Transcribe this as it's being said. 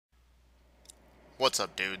What's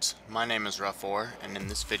up, dudes? My name is Rough4, and in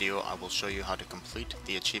this video I will show you how to complete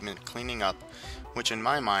the achievement Cleaning Up, which in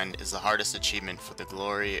my mind is the hardest achievement for the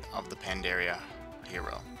glory of the Pandaria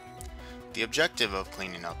Hero. The objective of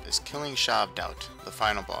Cleaning Up is killing Shah of Doubt, the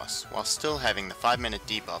final boss, while still having the 5-minute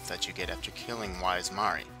debuff that you get after killing Wise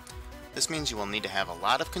Mari. This means you will need to have a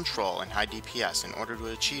lot of control and high DPS in order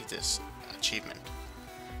to achieve this achievement.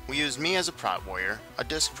 We used me as a prot warrior, a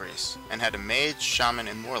disc priest, and had a mage, shaman,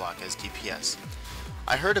 and warlock as DPS.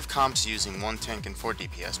 I heard of comps using 1 tank and 4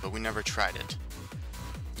 DPS, but we never tried it.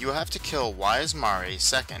 You will have to kill Wise Mari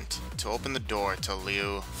second to open the door to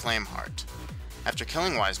Liu Flameheart. After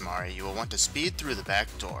killing Wise Mari, you will want to speed through the back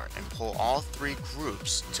door and pull all 3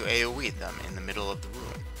 groups to AoE them in the middle of the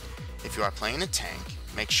room. If you are playing a tank,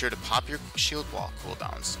 make sure to pop your shield wall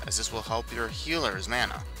cooldowns, as this will help your healer's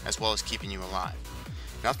mana, as well as keeping you alive.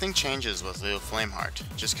 Nothing changes with Liu Flameheart,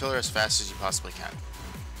 just kill her as fast as you possibly can.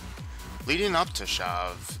 Leading up to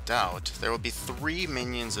Shah of Doubt, there will be 3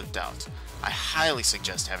 minions of Doubt. I highly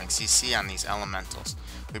suggest having CC on these elementals.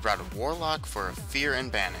 We brought a Warlock for Fear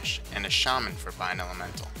and Banish, and a Shaman for Bind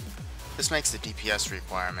Elemental. This makes the DPS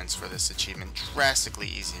requirements for this achievement drastically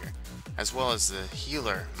easier, as well as the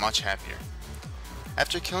healer much happier.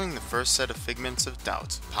 After killing the first set of Figments of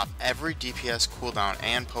Doubt, pop every DPS cooldown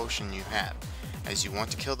and potion you have, as you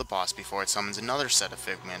want to kill the boss before it summons another set of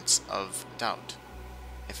Figments of Doubt.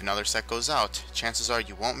 If another set goes out, chances are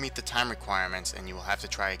you won't meet the time requirements and you will have to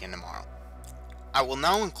try again tomorrow. I will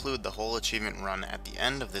now include the whole achievement run at the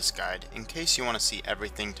end of this guide in case you want to see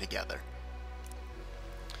everything together.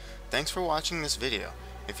 Thanks for watching this video.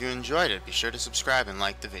 If you enjoyed it, be sure to subscribe and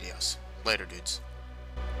like the videos. Later, dudes.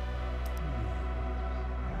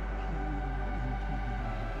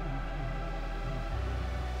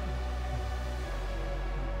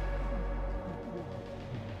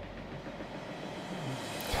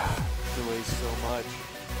 Delays so much.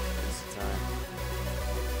 It's the time.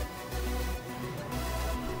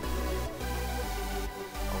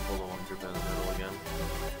 I'll pull the one group in the middle again.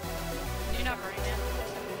 You're not burning it.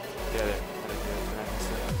 Get it. Gotta get it next.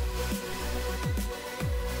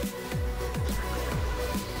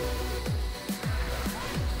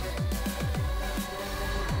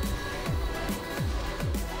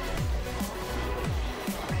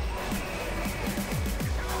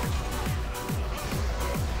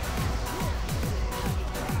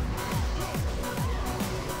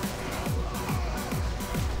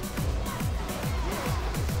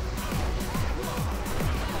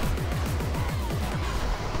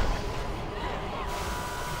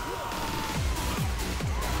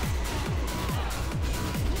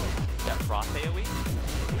 Frost AoE?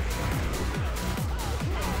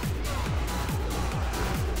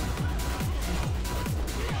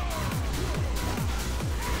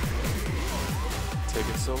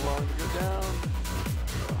 Taking so long to go down.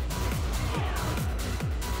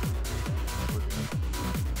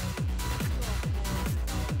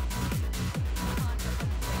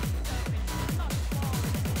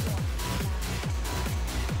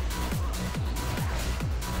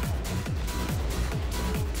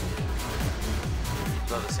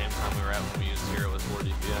 About the same time we were at when we used Hero with 4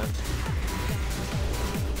 DPS.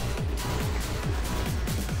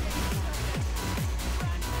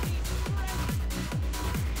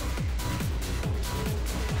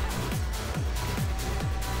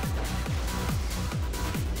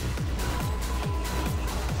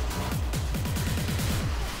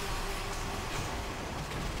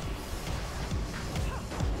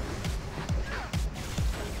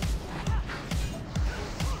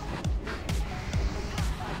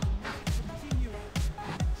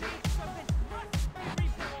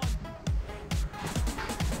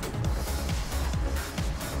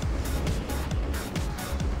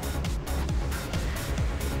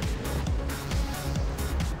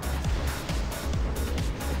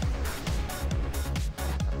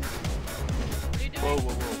 Whoa,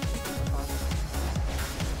 whoa, whoa.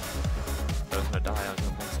 I was gonna die on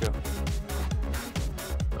him. Let's go.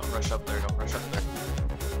 Don't rush up there, don't rush up there.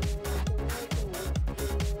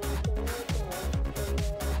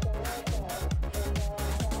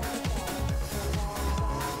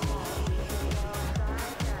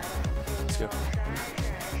 Let's go.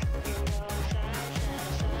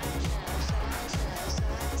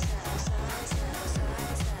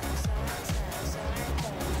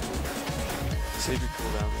 Save your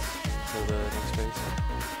cooldowns until the next phase.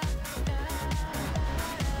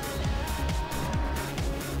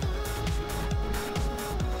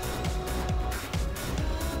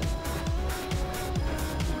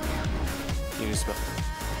 You use spell.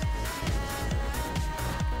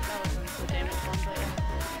 That was the damage one later.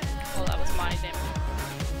 Well, that was my damage.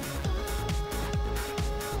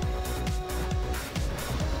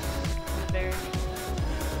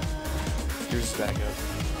 stack up.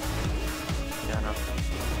 Yeah, I know.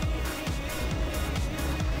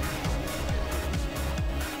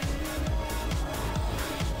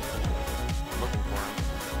 I'm looking for him.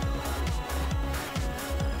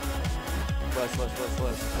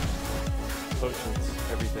 Less. Potions,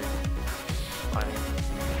 everything.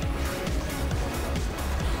 Fine.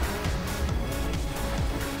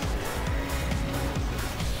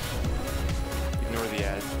 Ignore the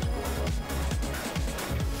ads. Just blow them up.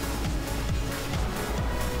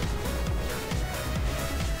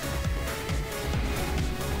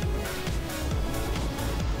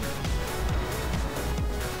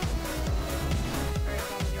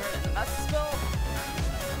 You were in the mess spill.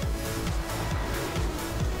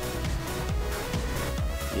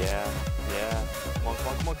 Yeah. Come on.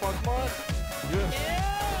 Yes.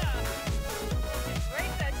 Yeah!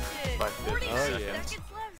 Break that shit. Like 49 Oh, yeah. seconds left.